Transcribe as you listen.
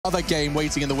Other game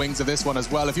waiting in the wings of this one as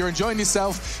well. If you're enjoying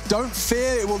yourself, don't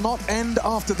fear, it will not end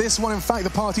after this one. In fact, the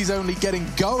party's only getting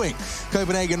going.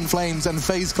 Copenhagen Flames and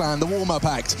FaZe Clan, the warm-up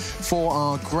act for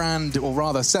our grand, or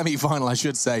rather semi-final, I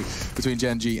should say, between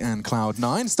Gen G and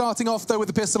Cloud9. Starting off, though, with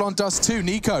the pistol on Dust 2.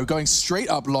 Nico going straight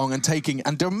up long and taking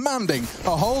and demanding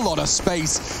a whole lot of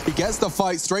space. He gets the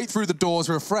fight straight through the doors,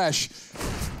 refresh.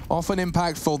 Often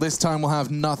impactful, this time we'll have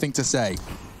nothing to say.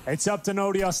 It's up to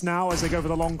Nodius now as they go for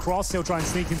the long cross. He'll try and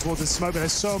sneak in towards the smoke, but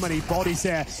there's so many bodies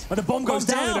there. But the bomb goes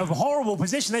down in a horrible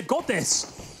position. They've got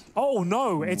this. Oh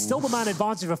no, it's still the man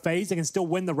advantage for FaZe. They can still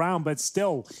win the round, but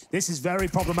still, this is very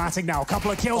problematic now. A couple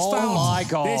of kills found. Oh my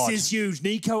God. This is huge.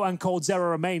 Nico and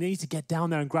coldzera remain. They need to get down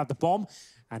there and grab the bomb.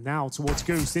 And now towards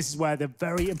Goose. This is where the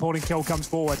very important kill comes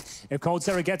forward. If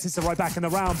coldzera gets it, they're right back in the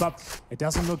round, but it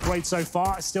doesn't look great so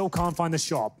far. Still can't find the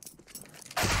shot.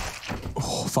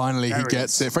 Oh, finally, he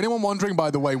gets it. For anyone wondering,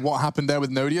 by the way, what happened there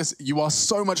with Nodius, you are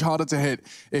so much harder to hit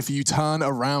if you turn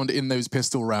around in those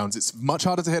pistol rounds. It's much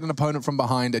harder to hit an opponent from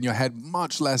behind, and your head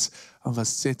much less of a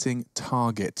sitting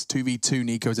target. 2v2,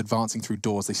 Nico's advancing through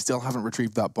doors. They still haven't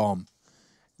retrieved that bomb.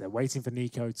 They're waiting for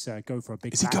Nico to go for a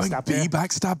big backstab. Is he going B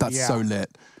backstab? That's so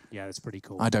lit. Yeah, that's pretty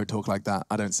cool. I don't talk like that.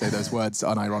 I don't say those words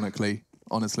unironically,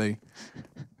 honestly.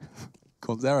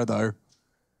 coldzera, though.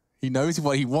 He knows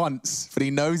what he wants, but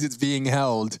he knows it's being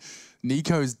held.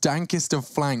 Nico's dankest of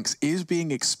flanks is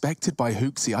being expected by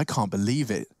Hooksy. I can't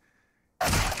believe it.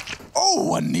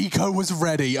 Oh, and Nico was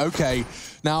ready. Okay,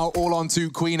 now all on to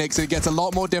Queenix. It gets a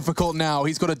lot more difficult now.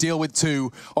 He's got to deal with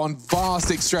two on vast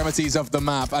extremities of the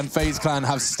map, and FaZe Clan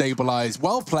have stabilized.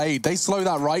 Well played. They slow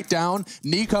that right down.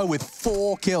 Nico with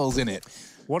 4 kills in it.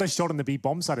 What a shot on the B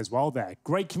bomb side as well there.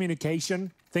 Great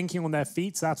communication, thinking on their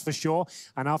feet, that's for sure.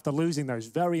 And after losing those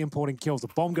very important kills, the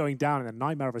bomb going down in a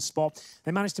nightmare of a spot,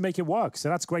 they managed to make it work. So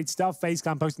that's great stuff. FaZe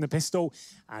Clan posting the pistol.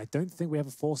 I don't think we have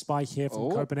a force buy here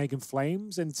from Copenhagen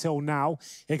Flames until now.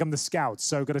 Here come the scouts.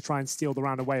 So got to try and steal the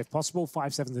round away if possible.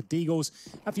 5-7s of Deagles,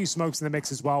 a few smokes in the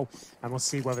mix as well. And we'll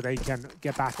see whether they can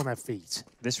get back on their feet.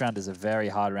 This round is a very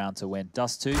hard round to win.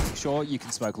 Dust 2, sure, you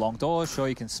can smoke long doors, sure,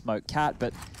 you can smoke cat,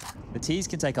 but the T's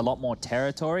can take a lot more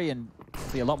territory and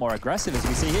be a lot more aggressive, as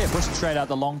we see here. Pushing straight out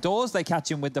the long doors. They catch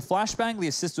him with the flashbang. The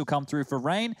assist will come through for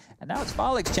Rain. And now it's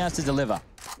Farlik's chance to deliver.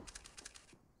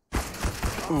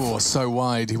 Oh, so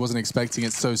wide. He wasn't expecting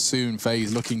it so soon.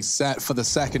 FaZe looking set for the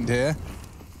second here.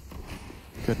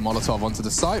 Good Molotov onto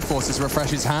the site. Forces refresh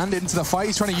his hand into the fight.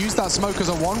 He's trying to use that smoke as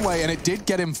a one-way, and it did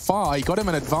get him far. He got him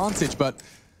an advantage, but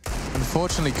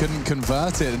unfortunately couldn't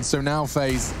convert it. And so now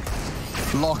FaZe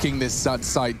locking this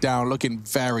site down, looking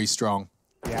very strong.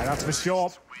 Yeah, that's for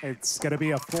sure. It's going to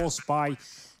be a force by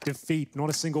defeat.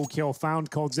 Not a single kill found.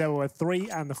 coldzera with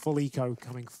 3 and the full eco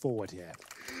coming forward here.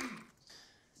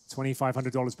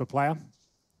 $2,500 per player.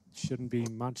 Shouldn't be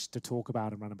much to talk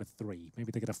about in round number 3.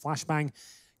 Maybe they get a flashbang.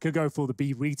 Could go for the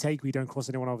B retake. We don't cross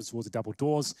anyone over towards the double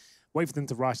doors. Wait for them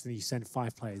to rush, then you send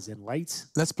 5 players in late.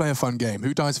 Let's play a fun game.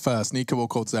 Who dies first, Nico or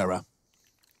coldzera?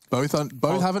 Both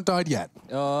haven't died yet.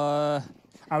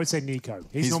 I would say Nico.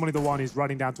 He's normally the one who's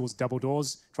running down towards double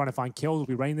doors, trying to find kills. Will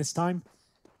be Rain this time.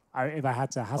 If I had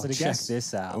to hazard a guess. Check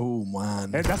this out. Oh,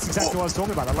 man. That's exactly what I was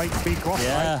talking about. A late speed cross,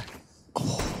 right?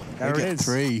 Oh, there it is.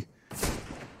 3.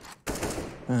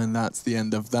 And that's the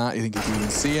end of that. You think you can even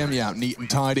see him? Yeah, neat and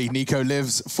tidy. Nico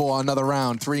lives for another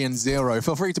round, 3-0.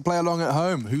 Feel free to play along at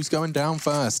home. Who's going down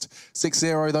first?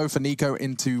 6-0, though, for Nico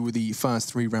into the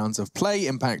first 3 rounds of play.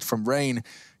 Impact from Rain.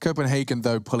 Copenhagen,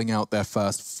 though, pulling out their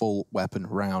first full weapon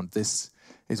round. This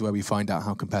is where we find out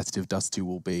how competitive Dust 2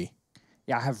 will be.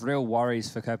 Yeah, I have real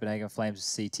worries for Copenhagen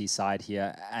Flames' CT side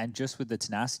here. And just with the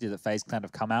tenacity that FaZe Clan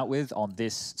have come out with on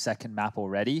this second map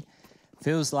already,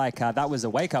 feels like that was a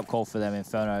wake-up call for them,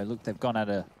 Inferno. Look, they've gone at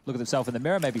a look at themselves in the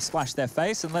mirror, maybe splashed their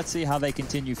face, and let's see how they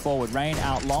continue forward. Rain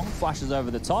out long, flashes over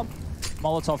the top.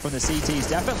 Molotov from the CT's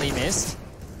definitely missed.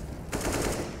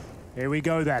 Here we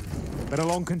go then. Bit of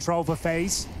long control for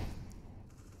FaZe.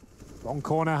 Long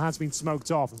corner has been smoked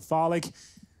off, and Farlik,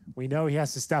 we know he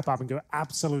has to step up and go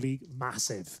absolutely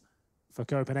massive for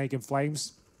Copenhagen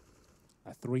Flames.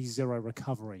 A 3-0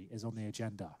 recovery is on the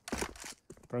agenda.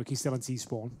 Brokey still in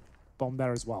T-spawn. Bomb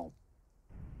there as well.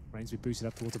 Rain's been boosted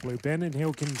up towards the blue bin, and he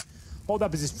can hold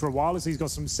that position for a while as he's got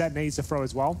some set nades to throw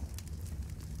as well.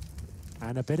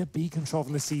 And a bit of B control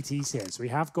from the CTs here. So we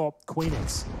have got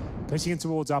Queenix pushing in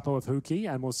towards Upper with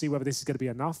Hookie, and we'll see whether this is going to be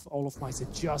enough.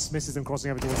 Olofmeister just misses him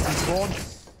crossing over towards T-spawn,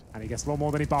 and he gets a lot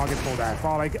more than he bargained for there.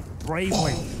 Farlik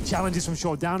bravely challenges from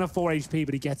short, down to 4 HP,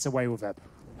 but he gets away with it.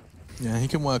 Yeah, he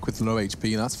can work with low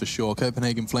HP, that's for sure.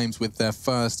 Copenhagen Flames with their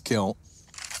first kill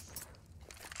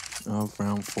of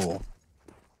round 4.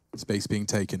 Space being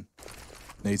taken.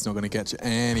 Nade's not going to get to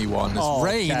anyone. This Okay.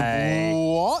 Rain,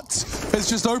 what? Has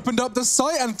just opened up the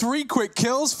site and 3 quick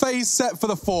kills. FaZe set for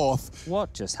the 4th.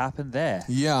 What just happened there?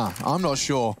 Yeah, I'm not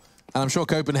sure. And I'm sure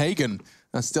Copenhagen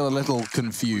are still a little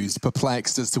confused,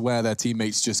 perplexed as to where their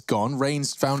teammates just gone.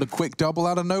 Rain's found a quick double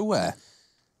out of nowhere.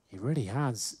 He really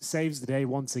has. Saves the day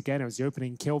once again. It was the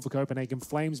opening kill for Copenhagen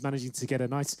Flames, managing to get a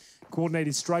nice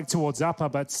coordinated strike towards upper,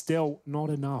 but still not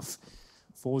enough.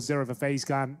 4-0 for FaZe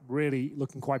Clan, really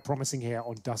looking quite promising here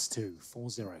on Dust 2.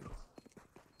 4-0.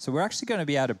 So we're actually going to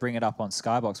be able to bring it up on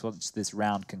Skybox once this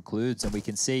round concludes, and we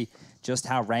can see just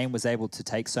how Rain was able to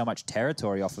take so much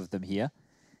territory off of them here.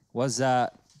 Was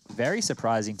very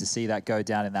surprising to see that go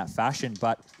down in that fashion,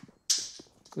 but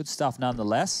good stuff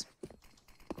nonetheless.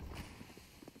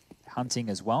 Hunting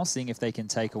as well, seeing if they can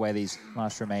take away these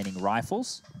last remaining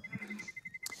rifles.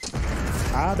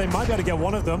 They might be able to get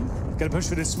one of them. Going to push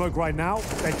for this smoke right now.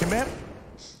 They commit.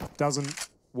 Doesn't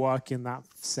work in that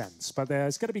sense. But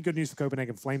there's going to be good news for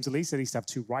Copenhagen Flames, at least have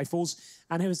 2 rifles.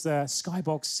 And here's the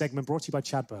Skybox segment brought to you by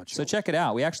Chad Birch. So check it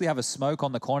out. We actually have a smoke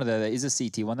on the corner there. There is a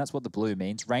CT one. That's what the blue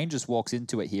means. Rain just walks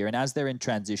into it here. And as they're in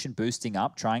transition, boosting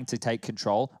up, trying to take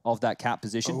control of that cap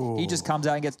position, he just comes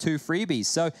out and gets 2 freebies.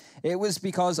 So it was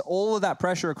because all of that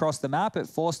pressure across the map, it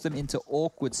forced them into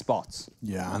awkward spots.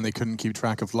 Yeah, and they couldn't keep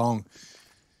track of long.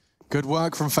 Good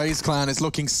work from FaZe Clan. It's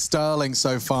looking sterling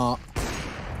so far.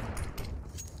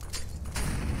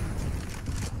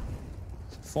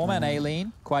 4-man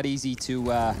A-Lean, quite easy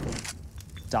to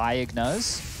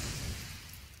diagnose.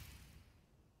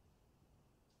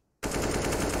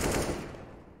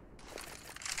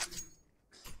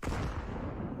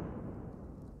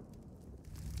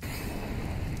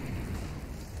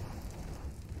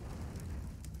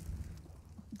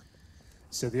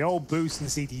 So the old boost in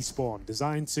CT spawn,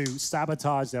 designed to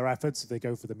sabotage their efforts if they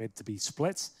go for the mid to be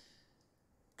split.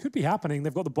 Could be happening.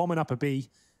 They've got the bomb in upper B.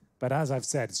 But as I've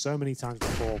said so many times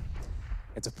before,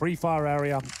 it's a pre-fire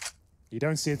area. You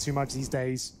don't see it too much these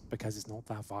days because it's not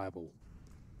that viable.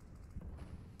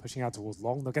 Pushing out towards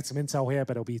long. They'll get some intel here,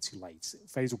 but it'll be too late.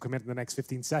 FaZe will commit in the next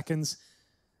 15 seconds.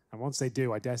 And once they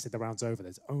do, I dare say the round's over.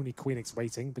 There's only Queenix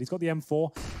waiting, but he's got the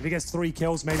M4. If he gets 3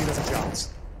 kills, maybe there's a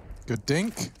chance. Good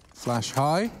dink. Flash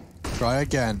high. Try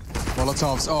again.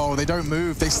 Molotovs. Oh, they don't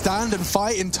move. They stand and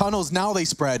fight in tunnels. Now they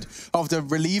spread after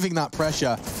relieving that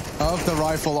pressure of the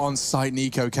rifle on site.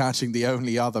 Nico catching the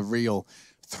only other real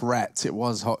threat. It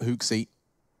was Hot Hooksy.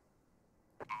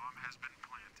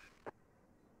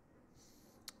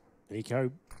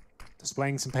 Nico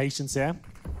displaying some patience here.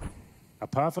 A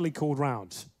perfectly called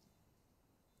round.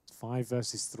 5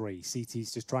 versus 3.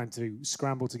 CT's just trying to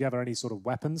scramble together any sort of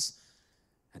weapons.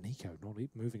 And Nico not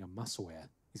moving a muscle here.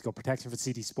 He's got protection for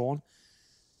CT spawn.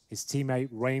 His teammate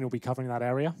Rain will be covering that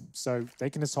area. So they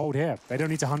can just hold here. They don't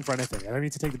need to hunt for anything. They don't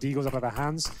need to take the deagles out of their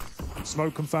hands.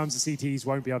 Smoke confirms the CTs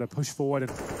won't be able to push forward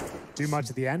and do much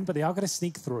at the end, but they are going to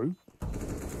sneak through.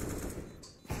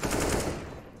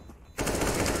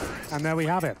 And there we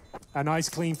have it. A nice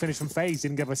clean finish from FaZe.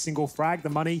 Didn't give a single frag. The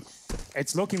money,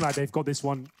 it's looking like they've got this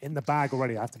one in the bag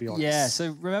already, I have to be honest. Yeah,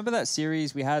 so remember that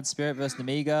series we had Spirit versus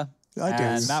Namiga? I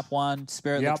guess. And map 1,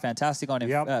 Spirit looked fantastic on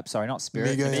sorry, not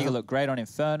Spirit. Namiga looked great on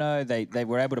Inferno. They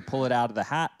were able to pull it out of the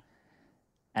hat.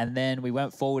 And then we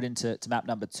went forward into map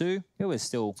number 2. It was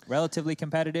still relatively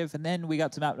competitive. And then we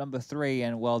got to map number 3,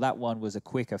 and, well, that one was a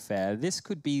quick affair. This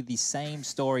could be the same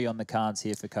story on the cards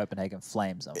here for Copenhagen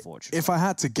Flames, unfortunately. If I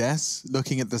had to guess,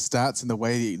 looking at the stats and the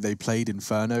way they played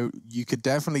Inferno, you could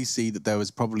definitely see that there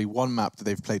was probably one map that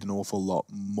they've played an awful lot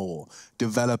more,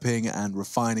 developing and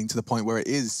refining to the point where it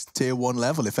is tier 1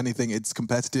 level. If anything, it's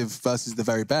competitive versus the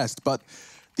very best. But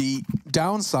the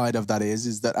downside of that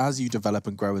is that as you develop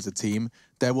and grow as a team,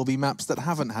 there will be maps that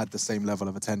haven't had the same level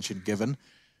of attention given.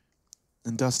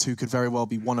 And Dust 2 could very well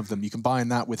be one of them. You combine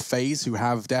that with FaZe, who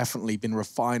have definitely been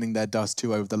refining their Dust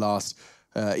 2 over the last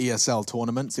ESL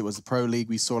tournaments. It was the Pro League.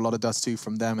 We saw a lot of Dust 2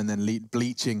 from them, and then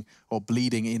bleaching or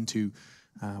bleeding into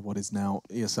what is now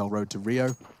ESL Road to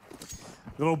Rio.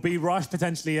 Little B rush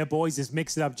potentially here, boys. Just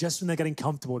mix it up just when they're getting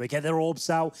comfortable. They get their orbs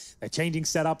out. They're changing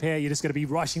setup here. You're just going to be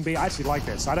rushing B. I actually like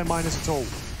this. I don't mind this at all.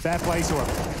 Fair play to them.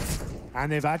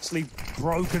 And they've actually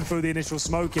broken through the initial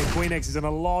smoke here. Queenix is in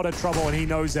a lot of trouble, and he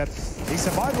knows that he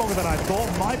survived longer than I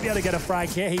thought. Might be able to get a frag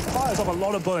here. He fires off a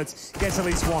lot of bullets. Gets at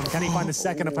least one. Can he find the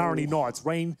second? Apparently not. It's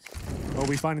Rain will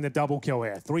be finding the double kill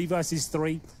here. 3 versus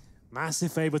 3.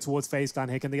 Massive favor towards FaZe Clan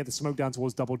here. Can they get the smoke down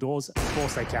towards double doors? Of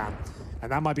course they can.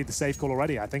 And that might be the safe call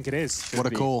already. I think it is. What a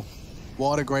call.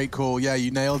 What a great call. Yeah,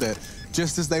 you nailed it.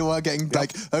 Just as they were getting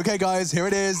like, okay, guys, here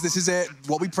it is. This is it.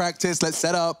 What we practiced. Let's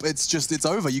set up. It's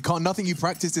over. You can't, nothing you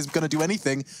practiced is going to do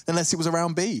anything unless it was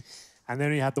around B. and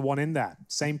then he had the one in there.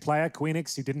 Same player,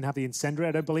 Queenix, who didn't have the incendiary,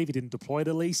 I don't believe. He didn't deploy it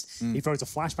at least. He throws a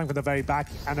flashbang from the very back,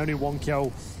 and only one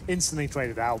kill, instantly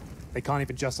traded out. They can't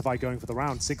even justify going for the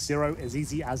round. 6-0, as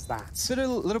easy as that. It's a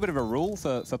little bit of a rule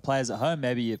for players at home.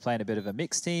 Maybe you're playing a bit of a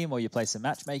mixed team, or you play some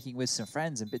matchmaking with some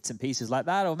friends and bits and pieces like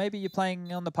that, or maybe you're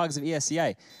playing on the pugs of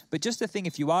ESCA. But just the thing,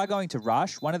 if you are going to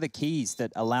rush, one of the keys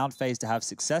that allowed FaZe to have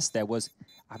success there was,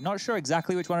 I'm not sure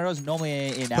exactly which one it was.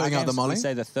 Normally in our games, we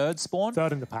say the third spawn.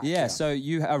 Third in the pack. Yeah, so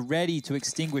you are ready to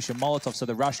extinguish a Molotov so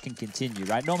the rush can continue,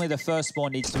 right? Normally the first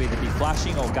spawn needs to either be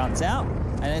flashing or guns out.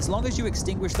 And as long as you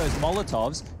extinguish those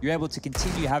Molotovs, you're able to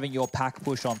continue having your pack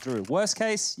push on through. Worst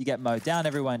case, you get mowed down,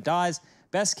 everyone dies.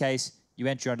 Best case, you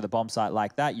enter onto the bomb site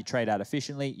like that, you trade out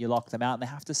efficiently, you lock them out, and they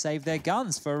have to save their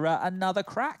guns for another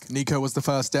crack. Nico was the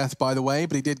first death, by the way,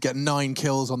 but he did get 9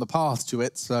 kills on the path to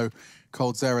it, so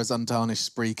coldzera's untarnished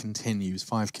spree continues.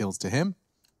 5 kills to him.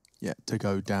 Yet to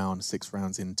go down 6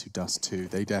 rounds into Dust 2.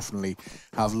 They definitely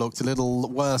have looked a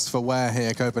little worse for wear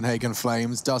here, Copenhagen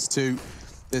Flames. Dust 2,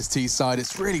 this T side,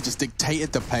 it's really just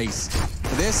dictated the pace.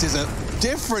 This is a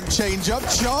different change-up,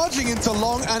 charging into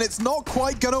long, and it's not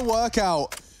quite gonna work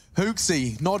out.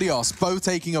 Hooksy, Nodios, both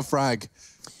taking a frag.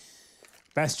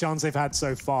 Best chance they've had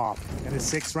so far in the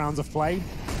 6 rounds of play.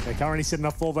 They're currently sitting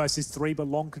at 4 versus 3, but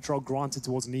long control granted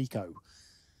towards Nico.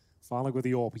 Finally with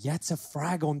the AWP, yet a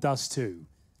frag on Dust 2.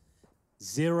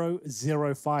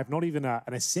 0-0-5, not even an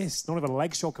assist, not even a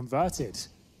leg shot converted.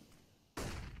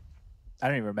 I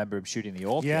don't even remember him shooting the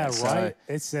AWP. Yeah, yet, right.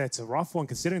 So it's a rough one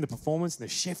considering the performance and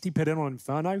the shift he put in on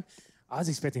Inferno. I was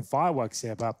expecting fireworks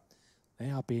here, but they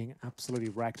are being absolutely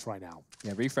wrecked right now.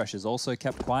 Yeah, Refresh has also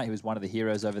kept quiet. He was one of the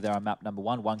heroes over there on map number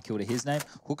 1. 1 kill to his name.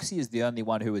 Hooksy is the only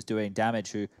one who was doing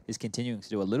damage, who is continuing to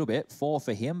do a little bit. 4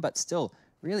 for him, but still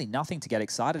really nothing to get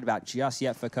excited about just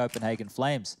yet for Copenhagen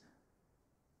Flames.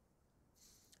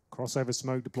 Crossover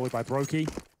smoke deployed by Brokey.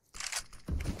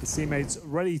 His teammates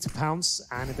ready to pounce,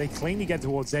 and if they cleanly get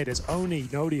towards A, there's only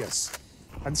Nodius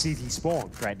and CT spawn.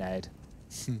 Great nade.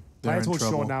 Player towards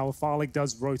short now. Farlig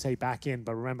does rotate back in,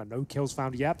 but remember, no kills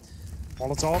found yet.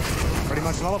 Molotov, pretty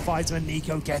much another fight, and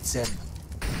Nico gets him.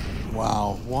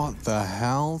 Wow, what the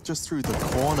hell? Just through the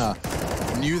corner.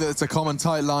 Knew that it's a common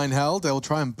tight line held. They'll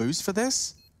try and boost for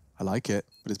this. I like it,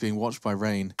 but it's being watched by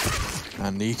Rain.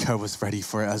 And Nico was ready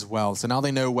for it as well. So now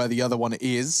they know where the other one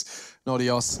is.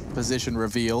 Nodios position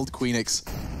revealed. Queenix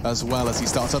as well as he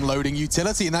starts unloading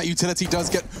utility. And that utility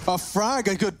does get a frag,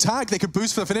 a good tag. They could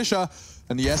boost for the finisher.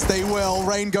 And yes, they will.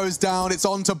 Rain goes down. It's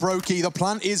on to Brokey. The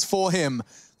plant is for him.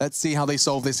 Let's see how they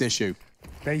solve this issue.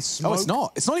 They smoke. Oh, it's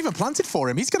not. It's not even planted for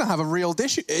him. He's going to have a real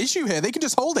issue here. They can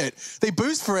just hold it. They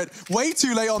boost for it. Way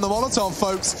too late on the Molotov,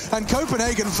 folks. And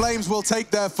Copenhagen Flames will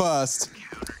take their first.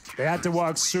 They had to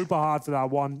work super hard for that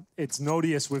one. It's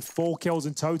Nodius with 4 kills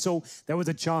in total. There was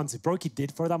a chance. If Brokey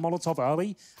did throw that Molotov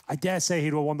early, I dare say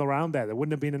he'd have won the round there. There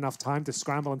wouldn't have been enough time to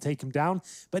scramble and take him down.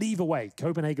 But either way,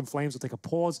 Copenhagen Flames will take a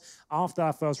pause after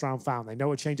that first round found. They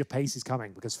know a change of pace is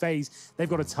coming because FaZe, they've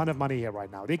got a ton of money here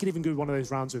right now. They could even do one of those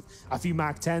rounds with a few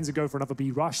Mac 10s and go for another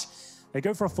B rush. They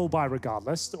go for a full buy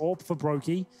regardless, or for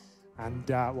Brokey. And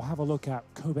we'll have a look at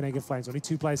Copenhagen Flames. Only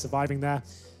 2 players surviving there.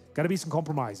 Got to be some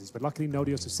compromises, but luckily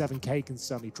Nodios with 7k can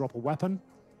certainly drop a weapon.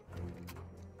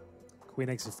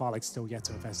 Queenix and Farlig still yet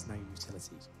to invest in their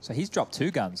utilities. So he's dropped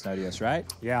 2 guns, Nodios,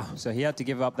 right? Yeah. So he had to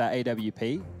give up that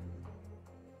AWP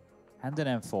and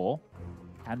an M4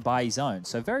 and buy his own.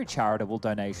 So very charitable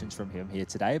donations from him here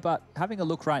today. But having a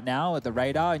look right now at the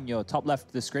radar in your top left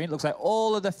of the screen, it looks like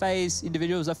all of the FaZe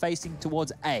individuals are facing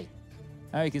towards A.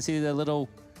 Now you can see the little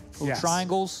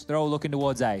triangles, they're all looking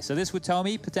towards A. So this would tell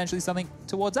me potentially something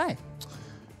towards A.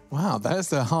 Wow, there's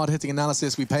the hard-hitting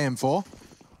analysis we pay him for.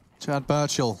 Chad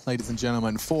Burchill, ladies and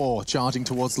gentlemen, 4 charging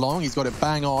towards long. He's got it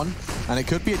bang on, and it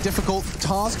could be a difficult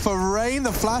task for Rain.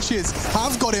 The flashes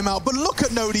have got him out, but look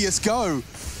at Nodius go.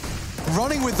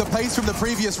 Running with the pace from the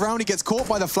previous round, he gets caught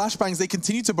by the flashbangs. They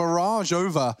continue to barrage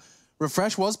over.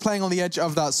 Refresh was playing on the edge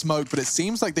of that smoke, but it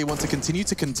seems like they want to continue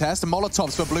to contest. And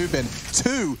Molotovs for Bluebin,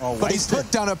 2, but he's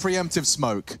put down a preemptive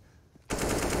smoke.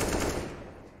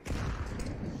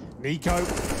 Nico,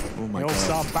 he'll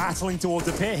start battling towards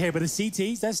the pit here, but the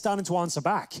CTs, they're starting to answer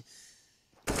back.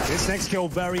 This next kill,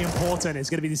 very important.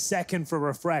 It's going to be the second for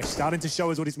Refresh. Starting to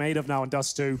show us what he's made of now in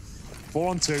Dust 2.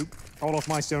 4-on-2, Olaf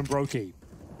Meister and Brokey.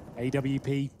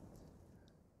 AWP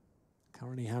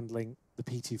currently handling the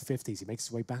P250s. He makes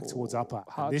his way back towards upper.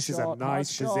 And this is a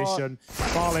nice position.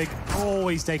 Farlig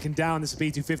always taken down. This is a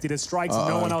P250 that strikes.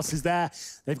 No one else is there.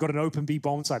 They've got an open B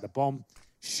bomb site. The bomb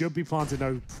Should be planted,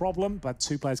 no problem, but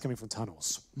 2 players coming from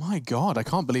tunnels. My God, I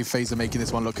can't believe FaZe are making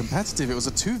this one look competitive. It was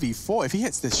a 2v4. If he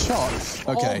hits this shot,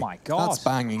 okay. Oh my God. That's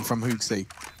banging from Hooksy.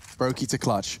 Brokey to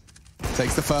clutch.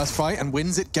 Takes the first fight and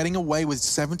wins it, getting away with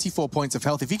 74 points of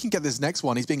health. If he can get this next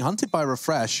one, he's being hunted by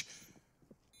Refresh.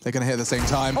 They're going to hit at the same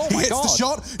time. Oh he my hits God. the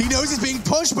shot. He knows he's being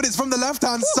pushed, but it's from the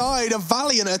left-hand side. A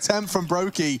valiant attempt from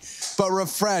Brokey. But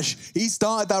Refresh, he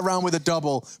started that round with a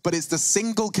double, but it's the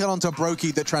single kill onto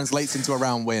Brokey that translates into a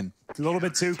round win. A little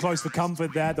bit too close for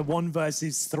comfort there. The 1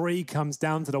 versus 3 comes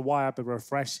down to the wire, but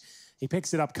Refresh, he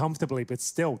picks it up comfortably, but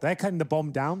still, they're cutting the bomb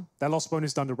down. Their loss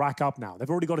bonus done to rack up now. They've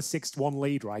already got a 6-1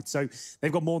 lead, right? So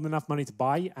they've got more than enough money to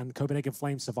buy, and Copenhagen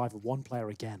Flames survive with 1 player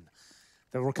again.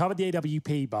 They'll recover the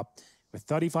AWP, but with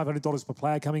 $3,500 per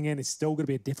player coming in, it's still going to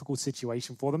be a difficult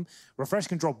situation for them. Refresh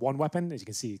can drop 1 weapon. As you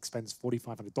can see, he expends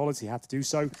 $4,500. He had to do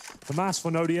so. For Mass for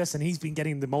Nodius, and he's been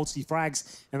getting the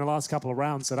multi-frags in the last couple of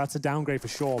rounds, so that's a downgrade for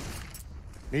sure.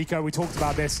 Nico, we talked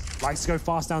about this, likes to go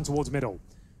fast down towards middle.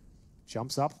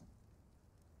 Jumps up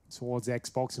towards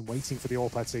Xbox and waiting for the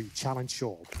AWP to challenge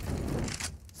Shaw.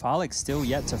 Farlick still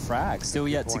yet to frag, still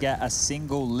yet to get a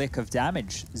single lick of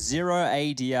damage. 0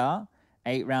 ADR.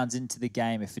 8 rounds into the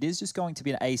game. If it is just going to be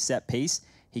an A set piece,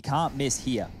 he can't miss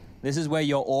here. This is where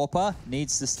your AWPer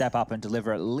needs to step up and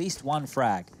deliver at least 1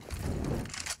 frag.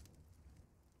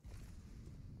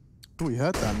 Oh, we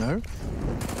heard that, no?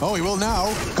 Oh, he will now.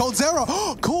 coldzera,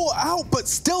 caught out, but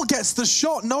still gets the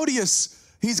shot. Nodius,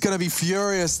 he's going to be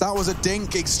furious. That was a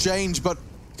dink exchange, but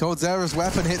coldzera's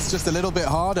weapon hits just a little bit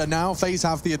harder. Now FaZe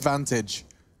have the advantage.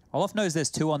 Olof knows there's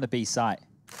 2 on the B site.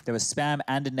 There was spam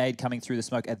and a nade coming through the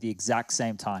smoke at the exact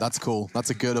same time. That's cool.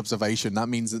 That's a good observation. That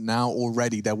means that now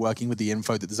already they're working with the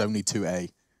info that there's only 2A.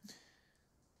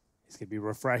 He's going to be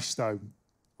refreshed, though.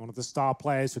 One of the star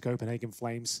players for Copenhagen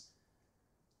Flames.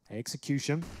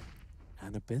 Execution.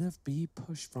 And a bit of B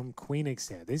push from Queenix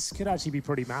here. This could actually be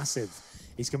pretty massive.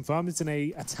 He's confirmed it's an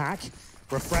A attack.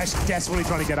 Refresh desperately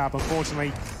trying to get up.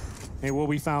 Unfortunately, it will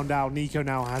be found out. Nico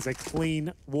now has a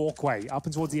clean walkway up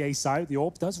and towards the A side. The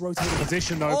AWP does rotate the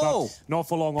position, though, but not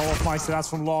for long. Olaf Meister, that's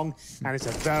from long. And it's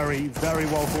a very, very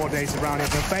well coordinated round here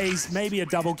for FaZe. Maybe a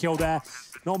double kill there.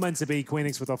 Not meant to be.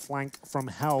 Queenix with a flank from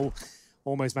hell.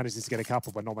 Almost manages to get a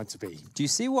couple, but not meant to be. Do you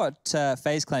see what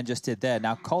FaZe Clan just did there?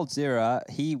 Now, coldzera,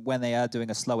 when they are doing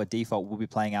a slower default, will be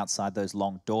playing outside those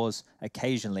long doors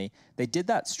occasionally. They did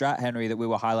that strat, Henry, that we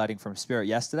were highlighting from Spirit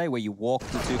yesterday, where you walk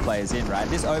the 2 players in, right?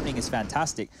 This opening is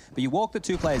fantastic, but you walk the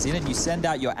 2 players in and you send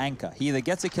out your anchor. He either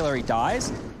gets a kill or he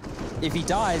dies. If he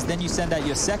dies, then you send out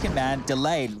your second man,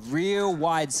 delayed, real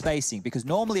wide spacing. Because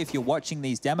normally if you're watching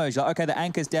these demos, you're like, okay, the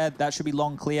anchor's dead, that should be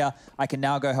long clear. I can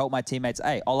now go help my teammates.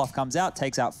 Hey, Olaf comes out,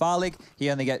 takes out Farlig. He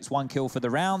only gets 1 kill for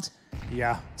the round.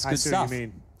 Yeah, it's good stuff. What you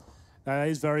mean. That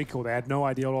is very cool. They had no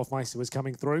idea Olaf Meister was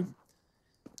coming through.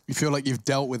 You feel like you've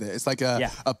dealt with it. It's like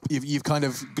you've kind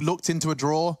of looked into a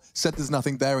drawer, said there's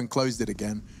nothing there, and closed it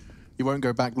again. You won't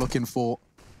go back looking for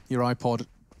your iPod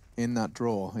in that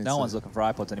drawer. No one's looking for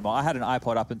iPods anymore. I had an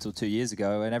iPod up until 2 years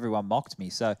ago, and everyone mocked me.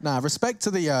 So nah, respect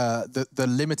to the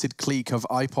limited clique of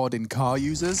iPod in car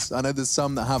users. I know there's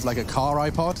some that have like a car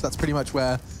iPod. That's pretty much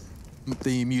where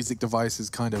the music device is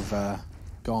kind of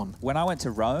gone. When I went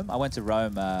to Rome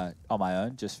on my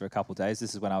own just for a couple of days.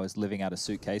 This is when I was living out of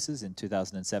suitcases in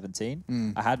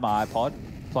 2017. I had my iPod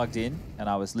plugged in, and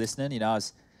I was listening. You know, I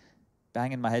was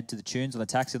banging my head to the tunes on the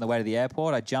taxi on the way to the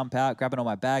airport. I jump out, grabbing all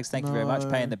my bags. Thank you very much,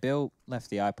 paying the bill. Left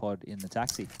the iPod in the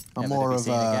taxi. I'm more of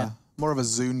a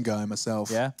Zune guy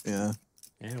myself. Yeah? Yeah,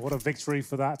 what a victory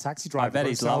for that taxi driver. I bet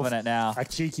he's loving it now. A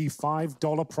cheeky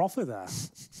 $5 profit there.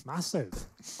 Massive.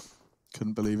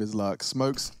 Couldn't believe his luck.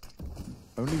 Smokes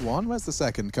only 1? Where's the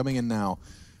second? Coming in now.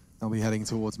 They'll be heading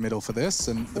towards middle for this.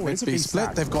 And the mid-B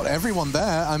split, they've got everyone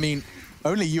there. I mean,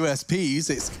 only USPs.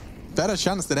 It's better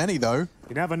chance than any, though.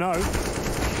 You never know.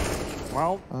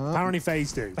 Well, apparently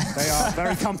FaZe do. They are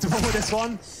very comfortable with this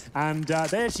one. And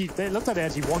they looked like they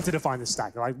actually wanted to find the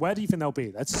stack. They're like, where do you think they'll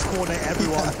be? Let's just coordinate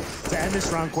everyone to end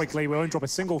this round quickly. We won't drop a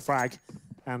single frag.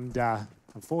 And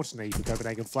unfortunately for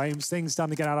Copenhagen Flames, things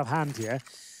starting to get out of hand here.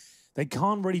 They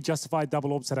can't really justify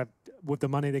double AWP setup with the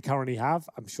money they currently have.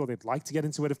 I'm sure they'd like to get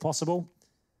into it if possible.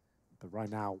 But right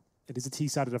now, it is a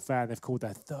T-sided affair. They've called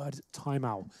their 3rd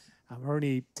timeout. And we're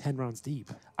only 10 rounds deep.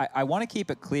 I want to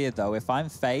keep it clear, though. If I'm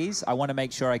FaZe, I want to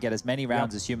make sure I get as many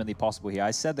rounds as humanly possible here.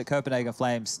 I said that Copenhagen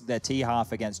Flames, their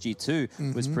T-half against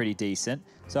G2 was pretty decent.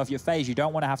 So if you're FaZe, you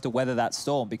don't want to have to weather that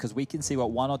storm, because we can see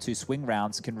what 1 or 2 swing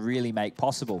rounds can really make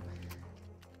possible.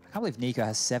 I can't believe Nico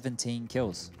has 17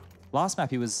 kills. Last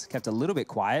map, he was kept a little bit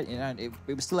quiet. You know,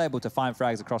 it was still able to find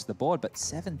frags across the board, but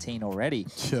 17 already.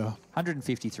 Sure.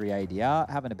 153 ADR,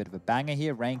 having a bit of a banger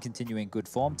here. Rain continuing good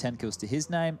form, 10 kills to his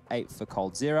name, 8 for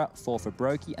coldzera, 4 for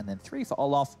Brokey, and then 3 for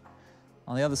Olaf.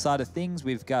 On the other side of things,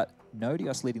 we've got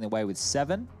Nodios leading the way with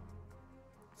 7,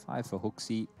 5 for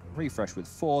Hooksy, Refresh with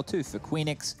 4, 2 for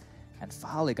Queenix, and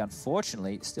Farlig,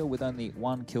 unfortunately, still with only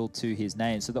 1 kill to his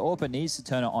name. So the AWPer needs to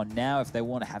turn it on now if they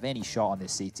want to have any shot on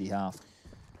this CT half.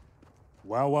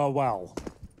 Well, well, well.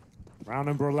 Round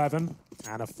number 11,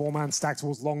 and a 4-man stack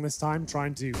towards long this time,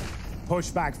 trying to push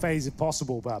back FaZe if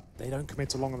possible, but they don't commit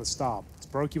to long on the start. It's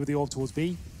Brokey with the AWP towards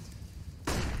B.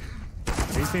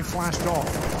 He's been flashed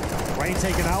off. Rain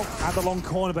taken out at the long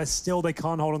corner, but still they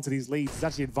can't hold on to these leads. It's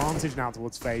actually advantage now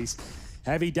towards FaZe.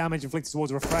 Heavy damage inflicted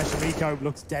towards Refresh, and Nico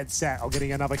looks dead set on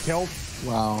getting another kill.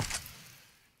 Wow.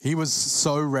 He was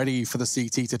so ready for the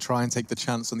CT to try and take the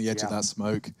chance on the edge of that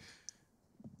smoke.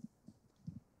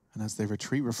 And as they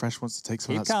retreat, Refresh wants to take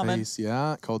some of that space.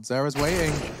 Yeah, coldzera's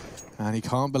waiting. And he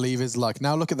can't believe his luck.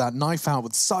 Now look at that, knife out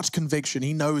with such conviction.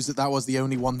 He knows that that was the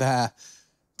only one there.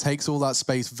 Takes all that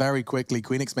space very quickly.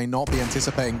 Queenix may not be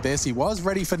anticipating this. He was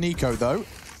ready for Nico, though.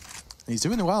 He's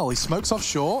doing well. He smokes off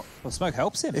short. Well, smoke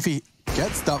helps him. If he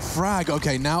gets that frag,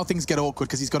 okay, now things get awkward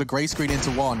because he's got a grey screen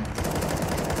into 1.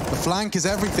 The flank is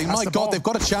everything. My God, they've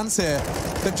got a chance here.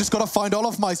 They've just got to find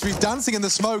Olafmeister. He's dancing in the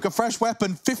smoke. A fresh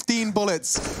weapon, 15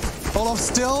 bullets. Olaf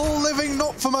still living,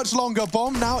 not for much longer.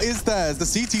 Bomb now is theirs. The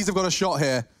CTs have got a shot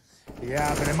here.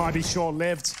 Yeah, but it might be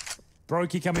short-lived.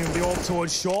 Brokey coming with the AWP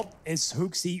towards short. Is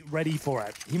Hooksy ready for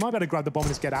it? He might better grab the bomb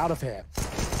and just get out of here.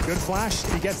 Good flash.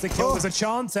 He gets the kill. There's a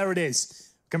chance. There it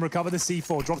is. Can recover the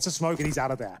C4. Drops the smoke and he's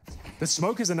out of there. The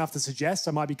smoke is enough to suggest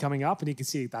I might be coming up, and you can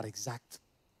see that exact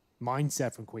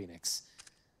mindset from Queenix.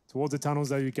 Towards the tunnels,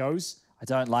 though he goes. I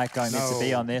don't like going into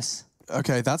B on this.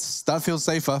 Okay, that feels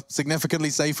safer, significantly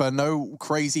safer. No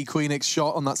crazy Queenix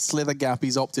shot on that slither gap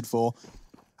he's opted for.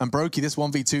 And Brokey, this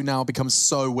 1v2 now becomes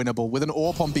so winnable. With an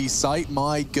AWP on B site,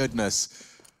 my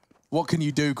goodness. What can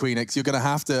you do, Queenix? You're going to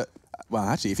have to... Well,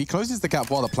 actually, if he closes the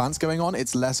gap while the plant's going on,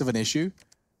 it's less of an issue.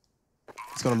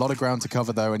 He's got a lot of ground to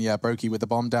cover, though. And yeah, Brokey with the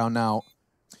bomb down now,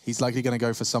 he's likely going to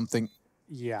go for something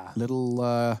a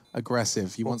little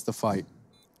aggressive. He wants to fight.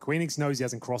 Queenix knows he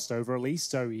hasn't crossed over, at least,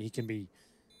 so he can be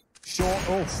short.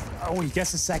 Oh, he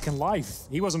gets a second life.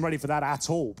 He wasn't ready for that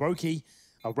at all. Brokey,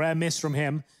 a rare miss from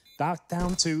him. Back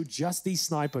down to just these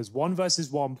snipers. 1 versus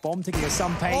 1. Bomb ticking at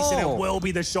some pace, and it will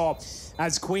be the shot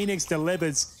as Queenix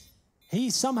delivers.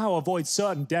 He somehow avoids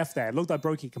certain death there. It looked like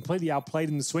Brokey completely outplayed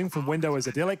in the swing from window as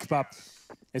idyllic, but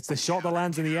it's the shot that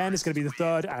lands in the end. It's going to be the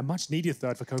third, and a much-needed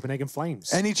third for Copenhagen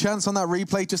Flames. Any chance on that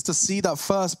replay just to see that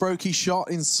first Brokey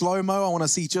shot in slow-mo? I want to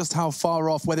see just how far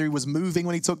off, whether he was moving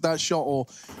when he took that shot or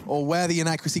where the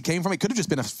inaccuracy came from. It could have just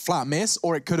been a flat miss,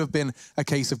 or it could have been a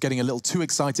case of getting a little too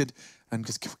excited and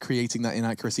just creating that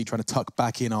inaccuracy, trying to tuck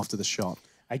back in after the shot.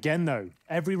 Again, though,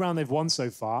 every round they've won so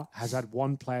far has had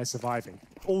 1 player surviving.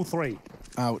 All 3.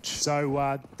 Ouch.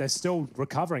 So they're still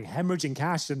recovering, hemorrhaging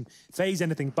cash, and FaZe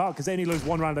anything but, because they only lose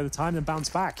 1 round at a time and bounce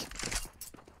back.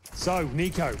 So,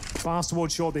 Nico, fast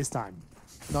towards short this time.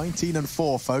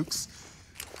 19-4, folks.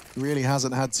 He really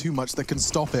hasn't had too much that can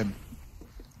stop him.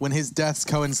 When his deaths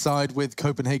coincide with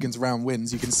Copenhagen's round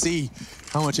wins, you can see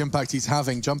how much impact he's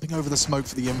having, jumping over the smoke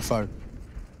for the info.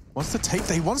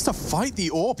 He wants to fight the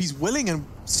AWP. He's willing and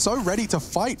so ready to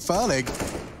fight Farlig.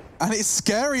 And it's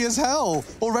scary as hell.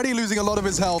 Already losing a lot of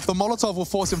his health. The Molotov will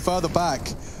force him further back.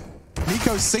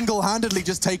 Nico single-handedly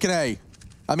just taken A.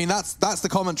 I mean, that's the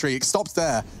commentary. It stops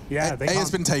there. Yeah, A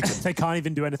has been taken. They can't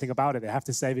even do anything about it. They have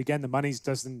to save again. The money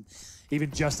doesn't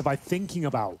even justify thinking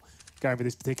about going for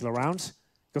this particular round.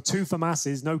 Got 2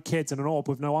 FAMASes, no kits, and an AWP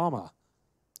with no armor.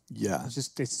 Yeah. It's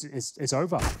just, it's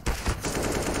over.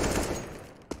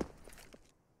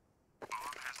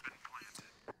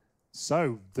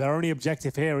 So their only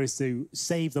objective here is to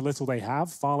save the little they have.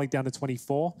 Farlig down to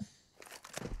 24.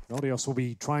 Nodios will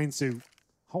be trying to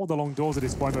hold the long doors at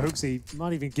this point, but Hooksy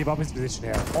might even give up his position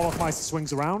here. Olafmeister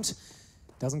swings around.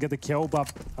 Doesn't get the kill,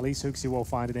 but at least Hooksy will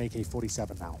find an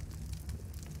AK-47 now.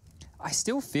 I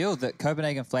still feel that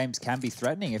Copenhagen Flames can be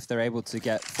threatening if they're able to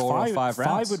get 4 or 5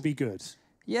 rounds. 5 would be good.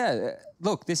 Yeah,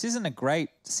 look, this isn't a great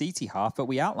CT half, but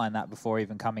we outlined that before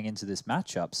even coming into this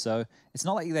matchup. So it's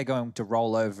not like they're going to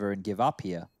roll over and give up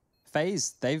here.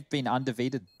 FaZe, they've been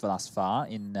undefeated thus far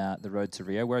in the road to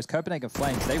Rio, whereas Copenhagen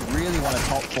Flames, they really want a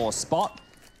top 4 spot.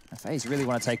 And FaZe really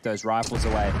want to take those rifles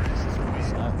away.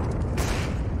 So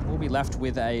we'll be left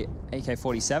with a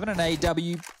AK-47 and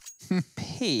AWP.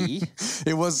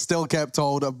 It was still kept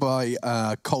hold by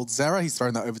coldzera. He's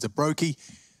thrown that over to Brokey.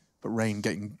 But Rain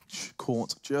getting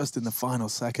caught just in the final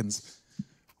seconds,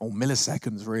 or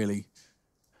milliseconds, really.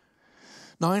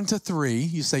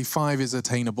 9-3, you say 5 is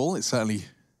attainable. It certainly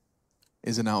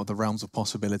isn't out of the realms of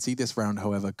possibility. This round,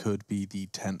 however, could be the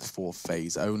 10th for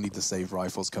FaZe. Only the save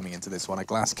rifles coming into this one. A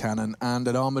glass cannon and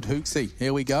an armored Hooksy.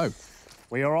 Here we go.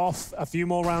 We are off. A few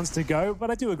more rounds to go,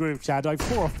 but I do agree with Chad.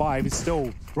 4 or 5 is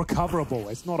still recoverable.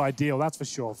 It's not ideal, that's for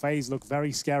sure. FaZe look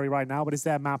very scary right now, but it's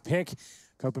their map pick.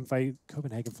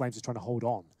 Copenhagen Flames are trying to hold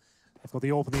on. They've got the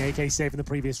AWP and the AK save in the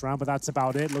previous round, but that's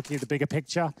about it. Looking at the bigger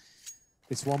picture,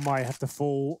 this one might have to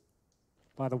fall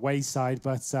by the wayside,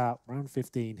 but round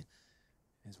 15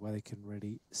 is where they can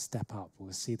really step up.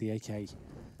 We'll see the AK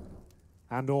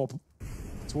and AWP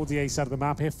towards the A side of the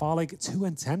map here. FaZe 2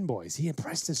 and 10, boys. He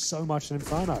impressed us so much in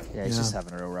Inferno. Yeah, he's just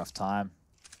having a real rough time.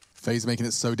 FaZe making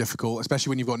it so difficult, especially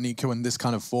when you've got Nico in this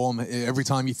kind of form. Every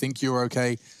time you think you're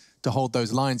okay to hold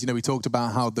those lines, you know, we talked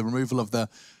about how the removal of the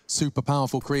super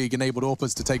powerful Krieg enabled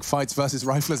AWPers to take fights versus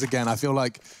riflers again. I feel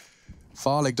like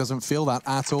FaZe doesn't feel that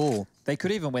at all. They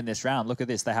could even win this round. Look at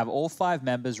this. They have all 5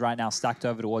 members right now stacked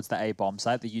over towards the A bomb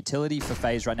site. The utility for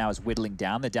FaZe right now is whittling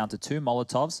down. They're down to 2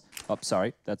 Molotovs. Oh,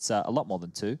 sorry. That's a lot more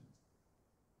than 2.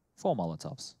 4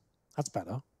 Molotovs. That's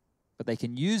better. But they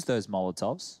can use those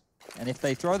Molotovs. And if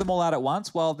they throw them all out at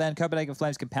once, well, then Copenhagen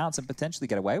Flames can pounce and potentially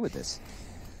get away with this.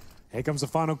 Here comes the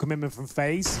final commitment from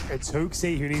FaZe. It's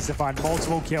Hooksy who needs to find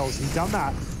multiple kills. He's done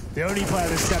that. The only player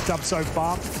that's stepped up so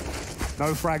far.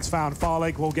 No frags found.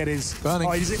 Farlek will get his... Burning.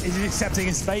 Oh, he's accepting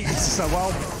his fate. So, well,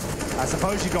 I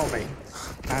suppose you got me.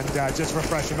 And just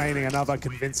refresh remaining, another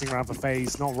convincing round for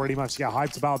FaZe. Not really much to get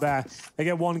hyped about there. They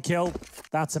get 1 kill.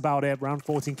 That's about it. Round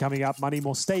 14 coming up. Money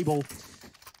more stable.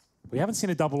 We haven't seen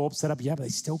a double AWP set up yet, but they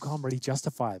still can't really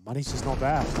justify it. Money's just not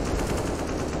there.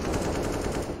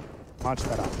 Much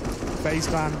better. FaZe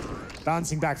clan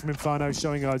bouncing back from Inferno,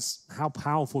 showing us how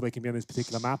powerful they can be on this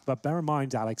particular map. But bear in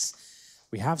mind, Alex,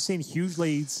 we have seen huge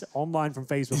leads online from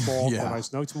FaZe before. Yeah. The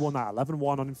most notable one, that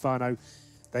 11-1 on Inferno.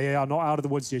 They are not out of the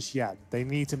woods just yet. They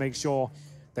need to make sure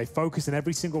they focus in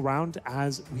every single round,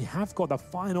 as we have got the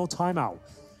final timeout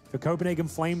for Copenhagen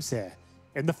Flames here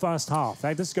in the first half.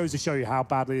 That just goes to show you how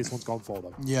badly this one's gone for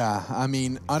them. Yeah, I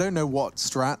mean, I don't know what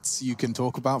strats you can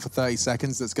talk about for 30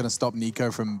 seconds that's going to stop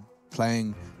Nico from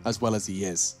playing as well as he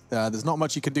is. There's not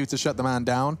much you can do to shut the man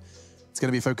down. It's going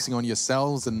to be focusing on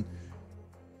yourselves and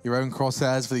your own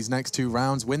crosshairs for these next 2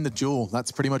 rounds. Win the duel.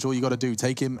 That's pretty much all you got to do.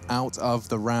 Take him out of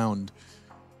the round.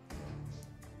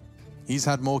 He's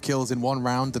had more kills in 1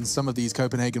 round than some of these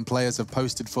Copenhagen players have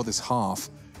posted for this half.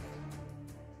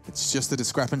 It's just a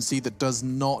discrepancy that does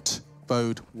not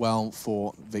bode well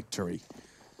for victory.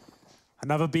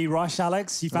 Another B rush,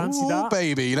 Alex. You fancy that?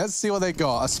 Baby. Let's see what they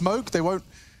got. A smoke. They won't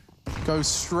go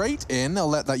straight in. They'll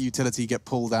let that utility get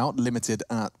pulled out, limited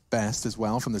at best as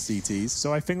well from the CTs.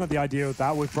 So I think that the idea of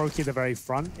that with Brokey at the very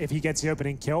front, if he gets the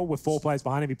opening kill with 4 players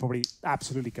behind him, he probably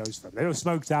absolutely goes for it. They were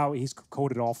smoked out, he's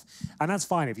called it off, and that's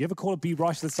fine. If you ever call a B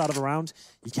rush at the start of a round,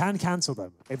 you can cancel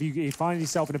them. If you find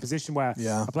yourself in a position where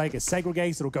a player gets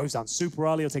segregated or goes down super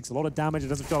early or takes a lot of damage, it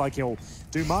doesn't feel like he'll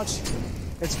do much,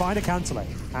 it's fine to cancel it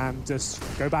and just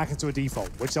go back into a default,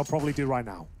 which they'll probably do right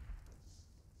now.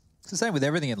 It's the same with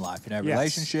everything in life, you know,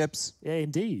 relationships. Yeah,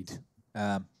 indeed.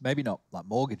 Maybe not like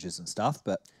mortgages and stuff,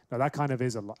 but... No, that kind of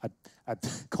is a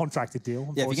contracted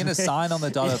deal, yeah, if you're going to sign on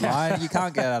the dotted line, you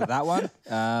can't get out of that one.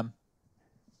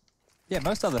 Yeah,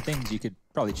 most other things you could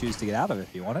probably choose to get out of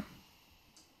if you wanted.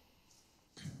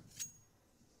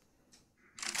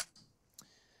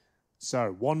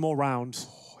 So, 1 more round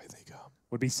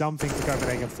would be something for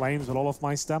Copenhagen Flames with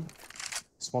Olofmeister.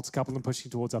 Spots a couple of them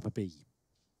pushing towards upper B.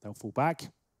 They'll fall back.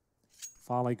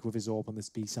 Farlek with his AWP on this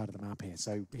B side of the map here.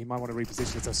 So he might want to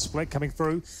reposition. It's a split coming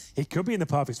through. He could be in the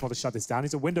perfect spot to shut this down.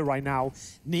 He's a window right now.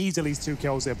 Needs at least 2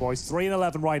 kills here, boys. 3 and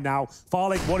 11 right now.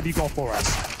 Farlek, what have you got for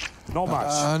us? Not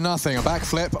much. Nothing. A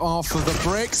backflip off of the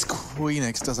bricks.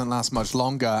 Queenix doesn't last much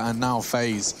longer. And now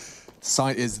FaZe.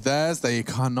 Site is theirs. They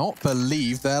cannot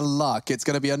believe their luck. It's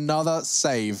going to be another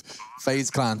save.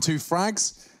 FaZe clan. 2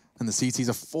 frags. And the CTs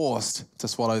are forced to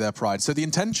swallow their pride. So the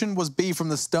intention was B from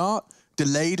the start.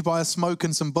 Delayed by a smoke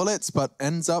and some bullets, but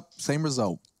ends up same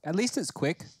result. At least it's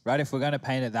quick, right? If we're going to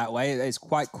paint it that way, it's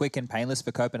quite quick and painless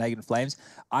for Copenhagen Flames.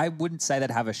 I wouldn't say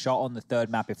they'd have a shot on the 3rd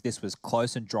map if this was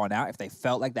close and drawn out, if they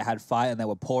felt like they had fight and they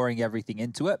were pouring everything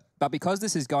into it. But because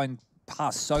this is going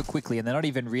past so quickly and they're not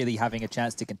even really having a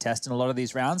chance to contest in a lot of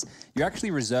these rounds, you're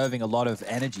actually reserving a lot of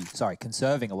energy,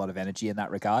 conserving a lot of energy in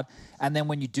that regard. And then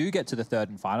when you do get to the 3rd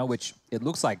and final, which it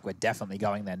looks like we're definitely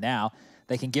going there now,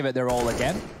 they can give it their all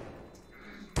again.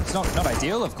 It's not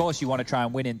ideal. Of course, you want to try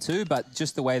and win in 2, but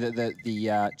just the way that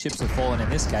the chips have fallen in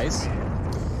this case.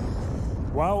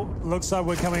 Well, looks like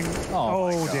we're coming.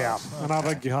 Oh dear.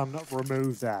 Another gun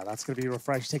removed there. That's going to be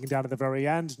refreshed, taken down at the very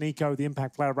end. Nico, the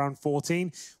impact player, around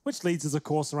 14, which leads us, of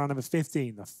course, around number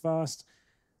 15. The first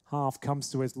half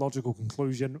comes to its logical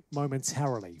conclusion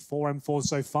momentarily. 4 M4s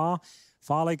so far.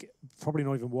 Farlig, probably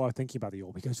not even worth thinking about the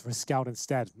AWP. He goes for a scout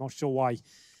instead. Not sure why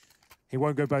he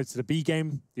won't go both to the B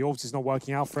game. The AWP's is not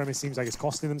working out for him. It seems like it's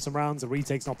costing them some rounds. The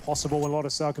retake's not possible in a lot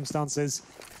of circumstances.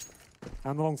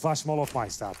 And the long flash from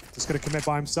Olofmeister. Just going to commit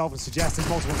by himself and suggest there's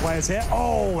multiple players here.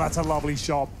 Oh, that's a lovely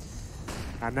shot.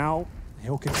 And now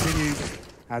he'll continue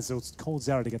as it's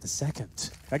coldzera to get the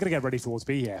second. They're going to get ready towards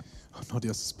B here.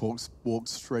 Nodius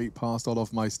walks straight past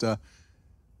Olofmeister.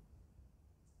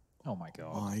 Oh my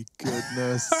God. My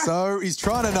goodness. So he's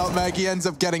trying to nutmeg. He ends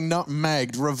up getting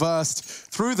nutmegged, reversed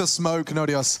through the smoke.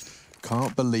 Nodius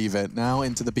can't believe it. Now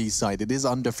into the B side. It is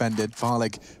undefended.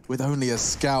 Farlig with only a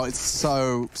scout. It's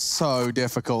so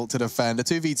difficult to defend. A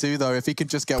 2v2 though, if he could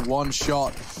just get one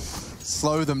shot,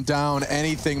 slow them down,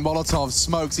 anything. Molotov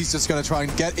smokes. He's just going to try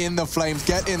and get in the flames,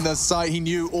 get in the sight. He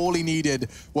knew all he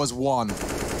needed was one.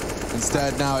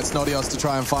 Instead, now it's Nodius to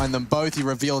try and find them both. He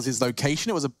reveals his location.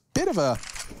 It was a bit of a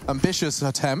ambitious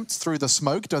attempt through the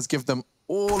smoke. Does give them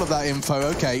all of that info.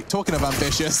 Okay, talking of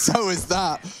ambitious, so is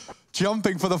that.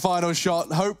 Jumping for the final shot.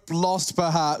 Hope lost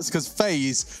perhaps, because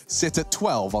FaZe sit at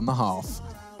 12 on the half.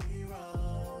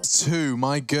 2,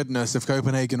 my goodness, if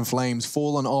Copenhagen Flames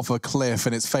fallen off a cliff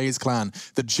and it's FaZe Clan,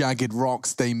 the jagged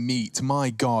rocks they meet. My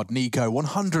God, Nico,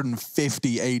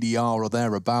 150 ADR or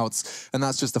thereabouts, and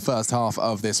that's just the first half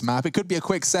of this map. It could be a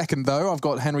quick second though. I've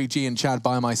got Henry G and Chad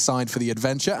by my side for the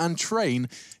adventure, and Train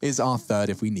is our third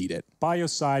if we need it. By your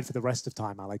side for the rest of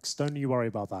time, Alex. Don't you worry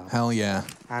about that. Hell yeah.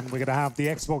 And we're going to have the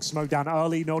Xbox smoke down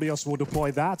early. Nodius will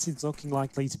deploy that. It's looking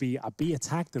likely to be a B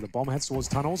attack to the bomb heads towards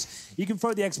tunnels. You can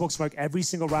throw the Xbox smoke every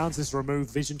single round. This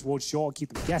remove vision towards short,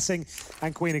 keep them guessing.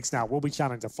 And Queenix now will be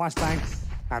challenged. A flashbang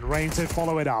and Rain to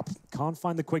follow it up. Can't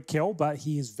find the quick kill, but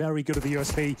he is very good at the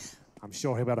USP. I'm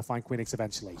sure he'll be able to find Queenix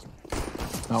eventually.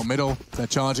 Oh, middle. They're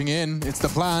charging in. It's the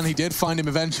plan. He did find him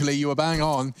eventually. You were bang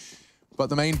on.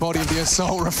 But the main body of the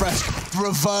assault refresh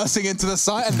reversing into the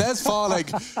site. And there's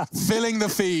Farlig filling the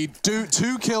feed.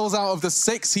 2 kills out of the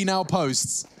 6 he now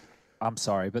posts. I'm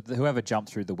sorry, but whoever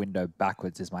jumped through the window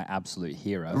backwards is my absolute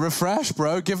hero. Refresh,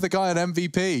 bro. Give the guy an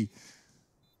MVP.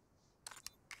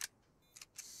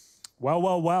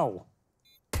 Well.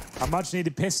 A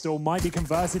much-needed pistol might be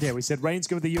converted here. We said Rain's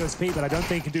good with the USP, but I don't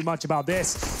think he can do much about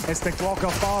this. It's the Glock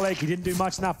of Farlig. He didn't do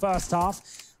much in that first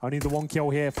half. Only the 1 kill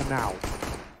here for now.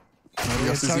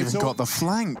 Nodius has even got the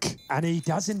flank. And he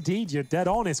does indeed. You're dead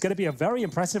on. It's going to be a very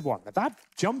impressive one. That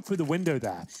jump through the window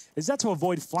there, is that to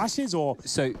avoid flashes or...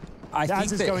 So I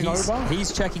think that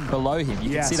he's checking below him.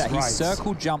 You can see that he's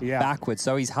circle jumped backwards,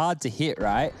 so he's hard to hit,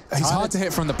 right? He's hard to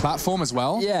hit from the platform as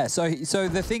well. Yeah, so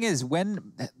the thing is,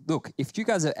 look, if you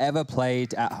guys have ever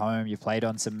played at home, you've played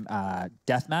on some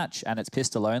deathmatch and it's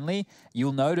pistol only,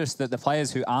 you'll notice that the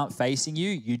players who aren't facing you,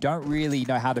 you don't really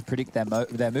know how to predict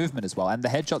their movement as well, and the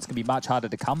headshots can be much harder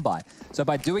to come by. So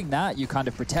by doing that, you're kind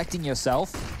of protecting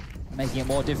yourself, making it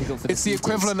more difficult for the It's the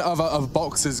equivalent of a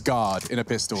boxer's guard in a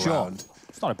pistol round.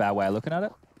 It's not a bad way of looking at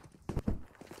it.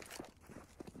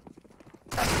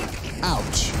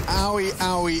 Ouch. Owie,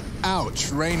 owie,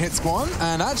 ouch. Rain hits one,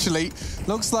 and actually,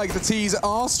 looks like the T's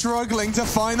are struggling to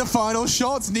find the final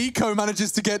shots. Nico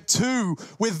manages to get 2.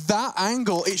 With that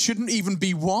angle, it shouldn't even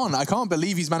be 1. I can't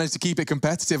believe he's managed to keep it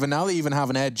competitive, and now they even have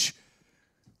an edge.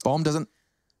 Bomb doesn't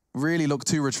really look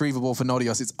too retrievable for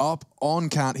Nodius. It's up on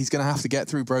Cat. He's going to have to get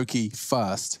through Brokey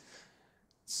first.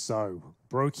 So,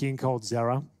 Brokey and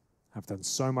coldzera have done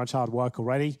so much hard work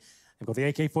already. They've got the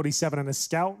AK-47 and a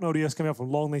scout. Nodius coming up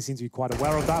from long. They seem to be quite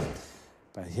aware of that.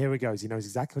 But here he goes. He knows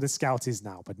exactly where the scout is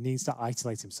now, but needs to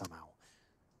isolate him somehow.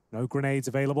 No grenades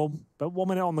available, but 1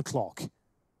 minute on the clock.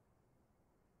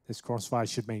 This crossfire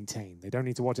should maintain. They don't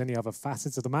need to watch any other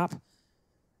facets of the map.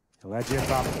 He'll edge it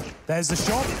up. There's the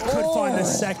shot. Could find the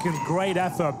second. Great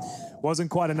effort. Wasn't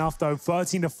quite enough, though.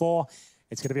 13-4.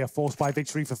 It's going to be a force buy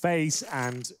victory for FaZe,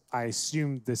 and I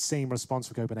assume the same response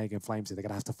for Copenhagen Flames. They're going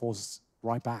to have to force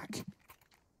right back.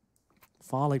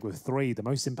 Farlig with 3, the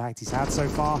most impact he's had so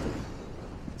far.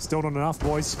 Still not enough,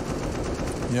 boys.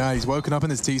 Yeah, he's woken up in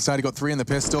his T side. He got 3 in the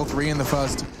pistol, 3 in the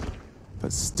first,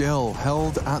 but still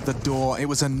held at the door. It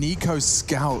was a Nico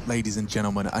scout, ladies and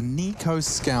gentlemen. A Nico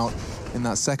scout in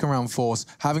that second round force,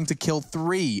 having to kill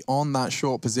 3 on that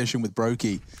short position with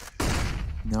Brokey.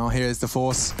 Now here's the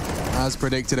force. As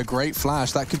predicted, a great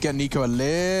flash. That could get Nico a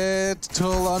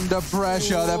little under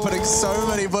pressure. They're putting so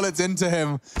many bullets into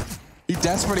him. He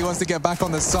desperately wants to get back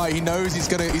on the site. He knows he's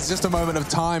just a moment of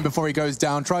time before he goes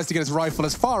down. Tries to get his rifle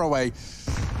as far away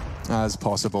as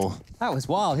possible. That was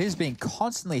wild. He's being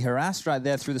constantly harassed right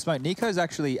there through the smoke. Nico's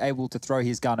actually able to throw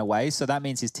his gun away, so that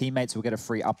means his teammates will get a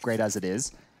free upgrade as it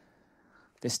is.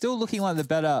 They're still looking like the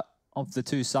better of the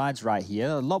two sides right here.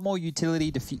 A lot more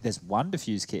utility. There's one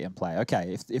defuse kit in play.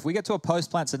 Okay, if we get to a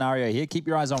post-plant scenario here, keep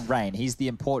your eyes on Rain. He's the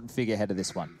important figurehead of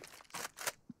this one.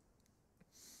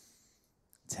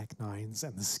 Tech9s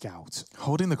and the Scout.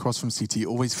 Holding the cross from CT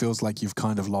always feels like you've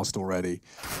kind of lost already.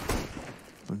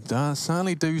 But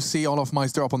certainly do see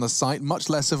Olofmeister up on the site. Much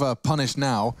less of a punish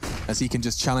now, as he can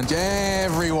just challenge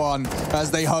everyone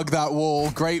as they hug that wall.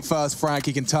 Great first frag.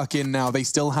 He can tuck in now. They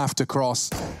still have to cross.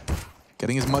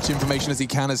 Getting as much information as he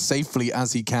can, as safely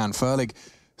as he can. Furlig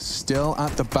still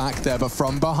at the back there, but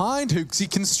from behind, he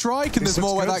can strike, and there's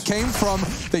more where that came from.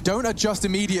 They don't adjust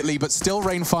immediately, but still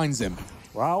Rain finds him.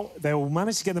 Well, they will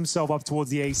manage to get themselves up towards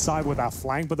the A side with that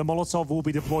flank, but the Molotov will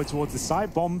be deployed towards the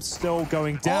side. Bomb still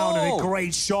going down, and a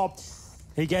great shot.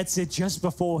 He gets it just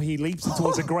before he leaps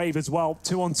towards the grave as well.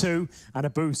 2-on-2 and a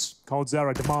boost.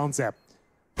 coldzera demands it.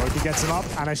 Brokey gets him up,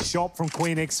 and a shot from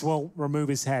Queenix will remove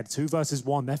his head. 2 versus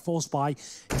 1. Their force buy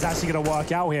is actually going to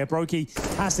work out here. Brokey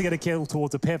has to get a kill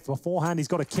towards the pit. Beforehand, he's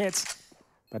got a kit,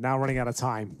 but now running out of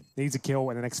time. Needs a kill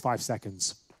in the next 5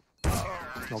 seconds.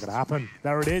 Not going to happen.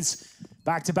 There it is.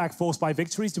 Back-to-back force buy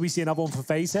victories. Do we see another one for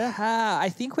FaZe here? I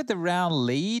think with the round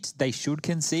lead, they should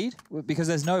concede, because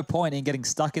there's no point in getting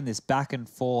stuck in this back and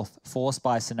forth force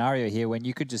buy scenario here when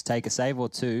you could just take a save or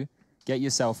two, get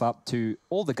yourself up to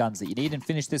all the guns that you need and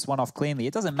finish this one off cleanly.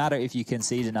 It doesn't matter if you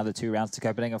concede another 2 rounds to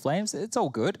Copenhagen Flames. It's all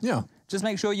good. Yeah. Just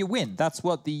make sure you win. That's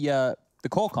what the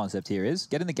core concept here is.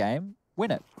 Get in the game,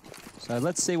 win it. So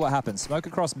let's see what happens. Smoke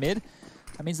across mid.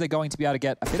 That means they're going to be able to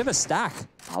get a bit of a stack.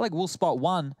 Alec will spot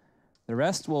one. The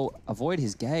rest will avoid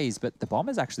his gaze, but the bomb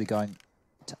is actually going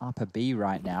to upper B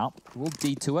right now. We'll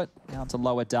D to it, down to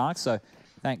lower dark, so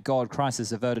thank God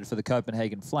crisis averted for the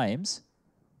Copenhagen Flames.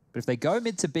 But if they go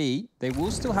mid to B, they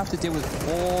will still have to deal with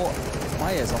 4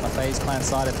 players on the FaZe clan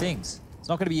side of things. It's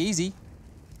not going to be easy.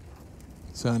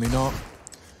 Certainly not.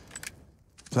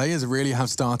 Players really have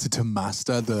started to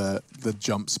master the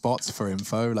jump spots for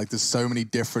info. Like, there's so many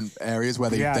different areas where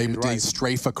they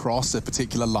strafe across a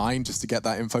particular line just to get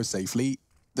that info safely.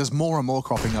 There's more and more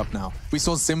cropping up now. We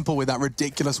saw Simple with that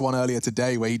ridiculous one earlier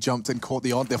today where he jumped and caught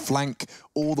the flank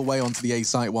all the way onto the A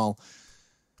site, while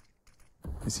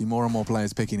we see more and more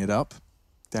players picking it up.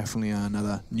 Definitely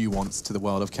another nuance to the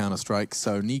world of Counter-Strike.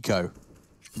 So Nico,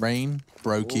 Rain,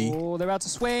 Brokey. Oh, they're about to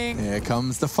swing. Here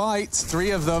comes the fight.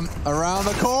 3 of them around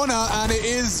the corner, and it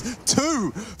is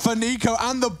 2 for Nico,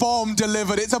 and the bomb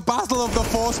delivered. It's a battle of the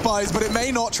force buys, but it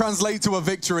may not translate to a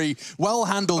victory. Well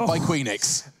handled by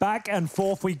Queenix. Back and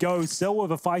forth we go, still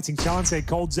with a fighting chance here.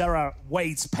 coldzera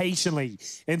waits patiently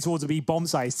in towards the B bomb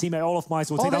site. His teammate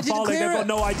Olofmeister will take down Farley. They've got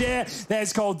no idea.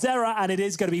 There's coldzera, and it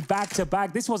is going to be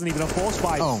back-to-back. This wasn't even a force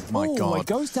buy. Oh my God. It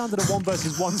goes down to the 1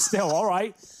 versus 1 still. All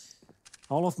right.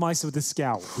 Olofmeister with the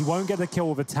scout. He won't get the kill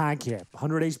with a tag here.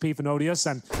 100 HP for Nodius,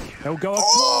 and he'll go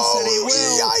across, and he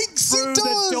will. Yikes, through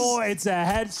the door. It's a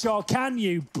headshot. Can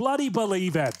you bloody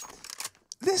believe it?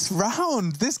 This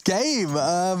round, this game,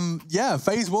 yeah,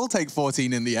 FaZe will take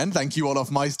 14 in the end. Thank you,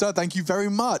 Olofmeister. Thank you very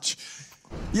much.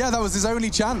 Yeah, that was his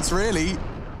only chance, really.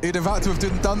 He'd have had to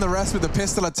have done the rest with a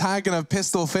pistol. A tag and a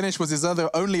pistol finish was his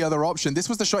only other option. This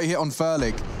was the shot he hit on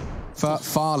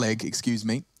Farlig, excuse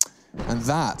me. And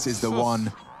that is the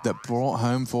one that brought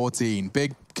home 14.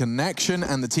 Big connection,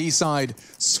 and the T side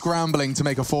scrambling to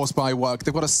make a force buy work.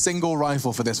 They've got a single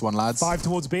rifle for this one, lads. 5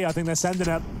 towards B. I think they're sending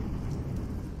it.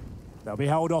 They'll be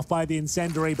held off by the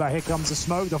incendiary, but here comes the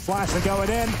smoke. The flash are going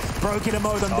in. Brokey to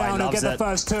mow them down. He'll get the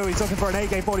first 2. He's looking for an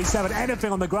AK-47.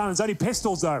 Anything on the ground. It's only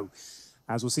pistols, though.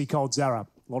 As we'll see coldzera.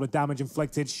 A lot of damage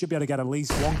inflicted. Should be able to get at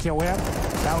least 1 kill here.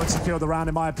 That would secure the round,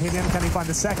 in my opinion. Can he find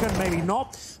the second? Maybe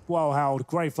not. Well held.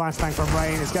 Great flashbang from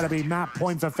Rain. It's going to be map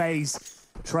point for FaZe.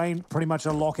 Train pretty much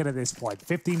a lock-in at this point.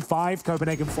 15-5.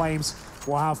 Copenhagen Flames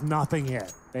will have nothing here.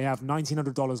 They have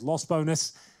 $1,900 loss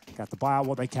bonus. Got to buy out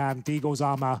what they can. Deagle's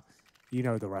armor. You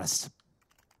know the rest.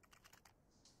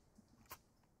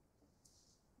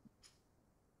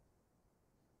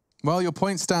 Well, your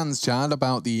point stands, Chad,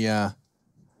 about the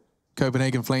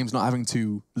Copenhagen Flames not having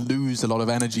to lose a lot of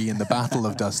energy in the Battle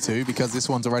of Dust 2, because this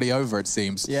one's already over, it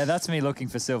seems. Yeah, that's me looking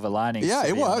for silver linings. Yeah,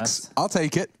 it works. Honest. I'll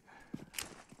take it.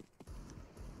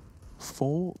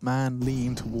 4-man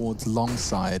lean towards long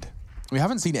side. We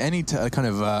haven't seen any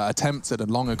attempts at a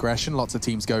long aggression. Lots of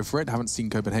teams go for it. Haven't seen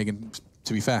Copenhagen,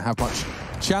 to be fair, have much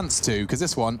chance to, because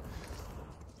this one,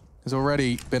 There's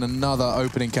already been another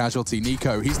opening casualty.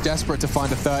 Nico, he's desperate to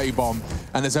find a 30 bomb,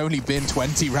 and there's only been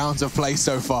 20 rounds of play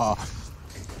so far.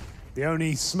 The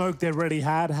only smoke they really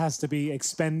had has to be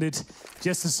expended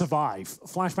just to survive.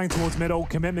 Flashbang towards middle,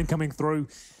 commitment coming through.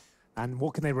 And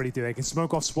what can they really do? They can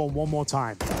smoke off spawn one more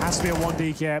time. Has to be a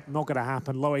 1D here. Not going to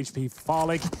happen. Low HP for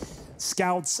Farlig.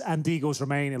 Scouts and Deagles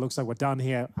remain. It looks like we're done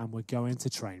here, and we're going to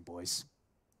train, boys.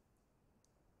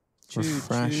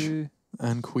 Refresh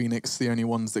and Queenix, the only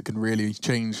ones that can really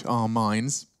change our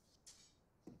minds.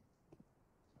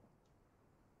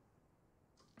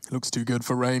 Looks too good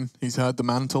for Rain. He's heard the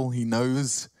mantle. He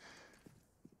knows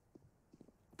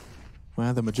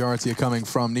where the majority are coming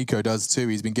from. Nico does too.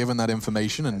 He's been given that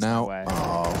information, and now,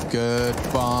 oh,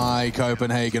 goodbye,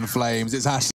 Copenhagen Flames. It's actually